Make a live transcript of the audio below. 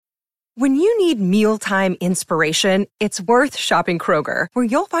When you need mealtime inspiration, it's worth shopping Kroger, where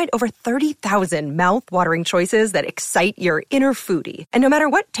you'll find over 30,000 mouth-watering choices that excite your inner foodie. And no matter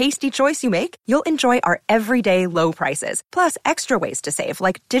what tasty choice you make, you'll enjoy our everyday low prices, plus extra ways to save,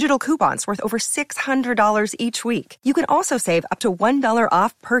 like digital coupons worth over $600 each week. You can also save up to $1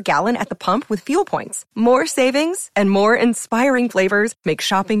 off per gallon at the pump with fuel points. More savings and more inspiring flavors make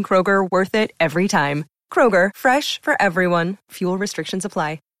shopping Kroger worth it every time. Kroger, fresh for everyone. Fuel restrictions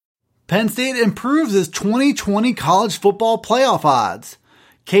apply. Penn State improves its 2020 college football playoff odds.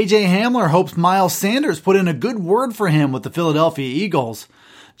 KJ Hamler hopes Miles Sanders put in a good word for him with the Philadelphia Eagles.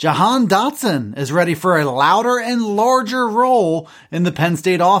 Jahan Dotson is ready for a louder and larger role in the Penn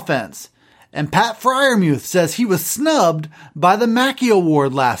State offense. And Pat Freiermuth says he was snubbed by the Mackey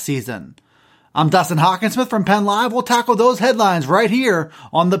Award last season. I'm Dustin Hawkinsmith from Penn Live. We'll tackle those headlines right here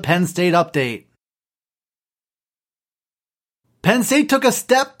on the Penn State Update. Penn State took a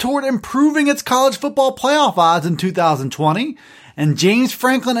step toward improving its college football playoff odds in 2020, and James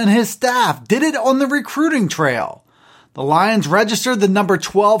Franklin and his staff did it on the recruiting trail. The Lions registered the number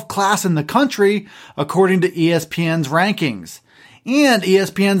 12 class in the country, according to ESPN's rankings. And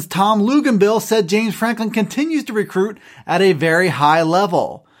ESPN's Tom Luginbill said James Franklin continues to recruit at a very high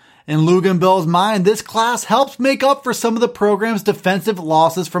level. In Luginbill's mind, this class helps make up for some of the program's defensive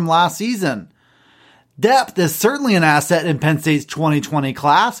losses from last season. Depth is certainly an asset in Penn State's 2020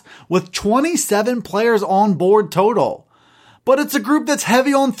 class, with 27 players on board total. But it's a group that's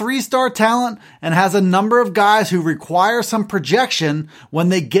heavy on three-star talent and has a number of guys who require some projection when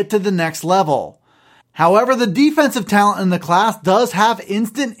they get to the next level. However, the defensive talent in the class does have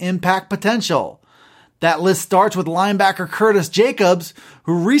instant impact potential. That list starts with linebacker Curtis Jacobs,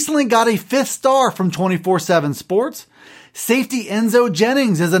 who recently got a 5th star from 24/7 Sports. Safety Enzo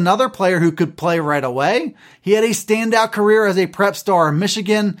Jennings is another player who could play right away. He had a standout career as a prep star in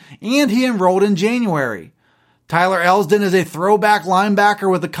Michigan, and he enrolled in January. Tyler Elsdon is a throwback linebacker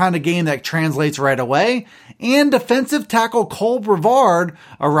with the kind of game that translates right away. And defensive tackle Cole Brevard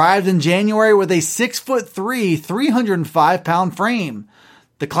arrived in January with a 6'3", 305-pound frame.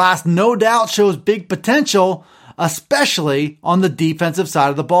 The class no doubt shows big potential, especially on the defensive side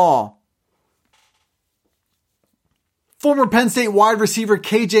of the ball. Former Penn State wide receiver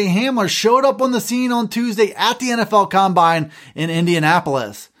KJ Hamler showed up on the scene on Tuesday at the NFL Combine in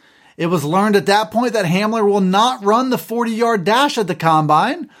Indianapolis. It was learned at that point that Hamler will not run the 40-yard dash at the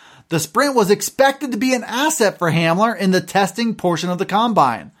Combine. The sprint was expected to be an asset for Hamler in the testing portion of the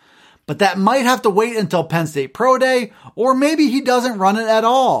Combine. But that might have to wait until Penn State Pro Day, or maybe he doesn't run it at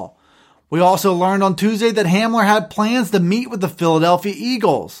all. We also learned on Tuesday that Hamler had plans to meet with the Philadelphia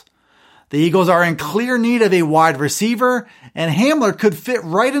Eagles. The Eagles are in clear need of a wide receiver, and Hamler could fit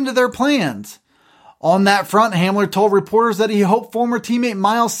right into their plans. On that front, Hamler told reporters that he hoped former teammate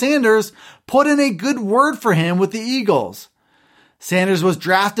Miles Sanders put in a good word for him with the Eagles. Sanders was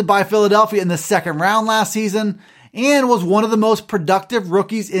drafted by Philadelphia in the 2nd round last season and was one of the most productive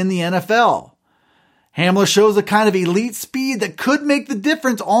rookies in the NFL. Hamler shows the kind of elite speed that could make the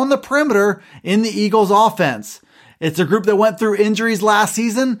difference on the perimeter in the Eagles' offense. It's a group that went through injuries last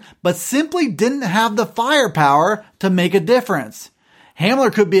season, but simply didn't have the firepower to make a difference.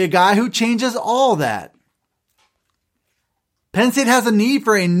 Hamler could be a guy who changes all that. Penn State has a need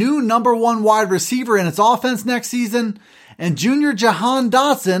for a new number 1 wide receiver in its offense next season, and junior Jahan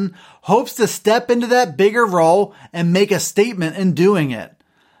Dotson hopes to step into that bigger role and make a statement in doing it.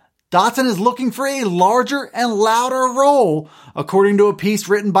 Dotson is looking for a larger and louder role, according to a piece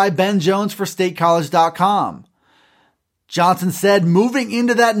written by Ben Jones for StateCollege.com. Johnson said moving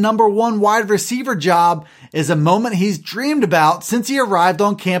into that number 1 wide receiver job is a moment he's dreamed about since he arrived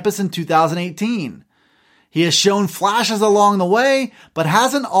on campus in 2018. He has shown flashes along the way, but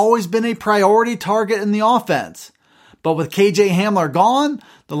hasn't always been a priority target in the offense. But with KJ Hamler gone,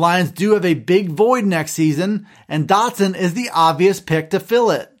 the Lions do have a big void next season, and Dotson is the obvious pick to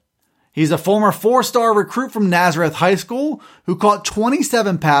fill it. He's a former 4-star recruit from Nazareth High School who caught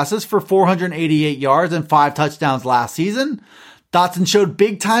 27 passes for 488 yards and 5 touchdowns last season. Dotson showed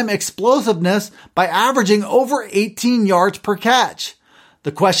big-time explosiveness by averaging over 18 yards per catch.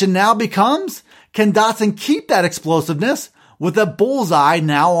 The question now becomes, can Dotson keep that explosiveness with a bullseye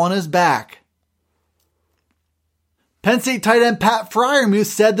now on his back? Penn State tight end Pat Freiermuth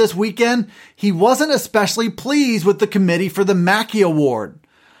said this weekend he wasn't especially pleased with the committee for the Mackey Award.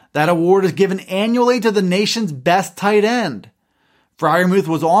 That award is given annually to the nation's best tight end. Freiermuth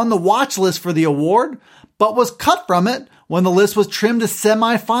was on the watch list for the award, but was cut from it when the list was trimmed to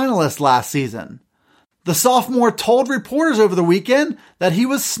semi-finalists last season. The sophomore told reporters over the weekend that he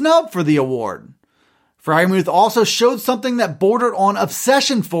was snubbed for the award. Freiermuth also showed something that bordered on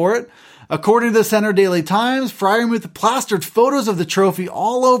obsession for it. According to the Center Daily Times, Freiermuth plastered photos of the trophy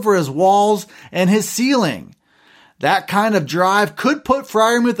all over his walls and his ceiling. That kind of drive could put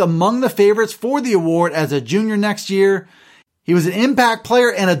Freiermuth among the favorites for the award as a junior next year. He was an impact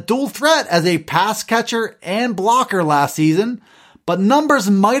player and a dual threat as a pass catcher and blocker last season, but numbers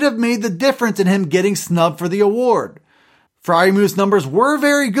might have made the difference in him getting snubbed for the award. Freiermuth's numbers were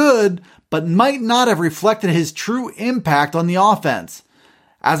very good, but might not have reflected his true impact on the offense.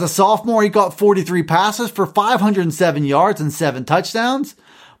 As a sophomore, he caught 43 passes for 507 yards and 7 touchdowns,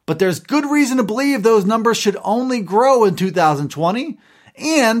 but there's good reason to believe those numbers should only grow in 2020,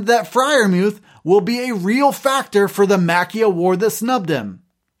 and that Freiermuth will be a real factor for the Mackey Award that snubbed him.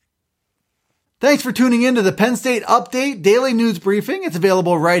 Thanks for tuning in to the Penn State Update Daily News Briefing. It's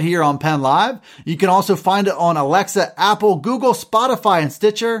available right here on Penn Live. You can also find it on Alexa, Apple, Google, Spotify, and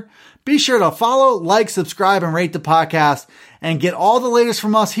Stitcher. Be sure to follow, like, subscribe, and rate the podcast, and get all the latest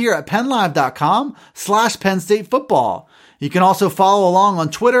from us here at PennLive.com/Penn State Football. You can also follow along on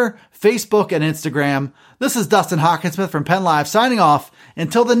Twitter, Facebook, and Instagram. This is Dustin Hawkinsmith from Penn Live signing off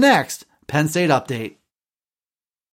until the next Penn State Update.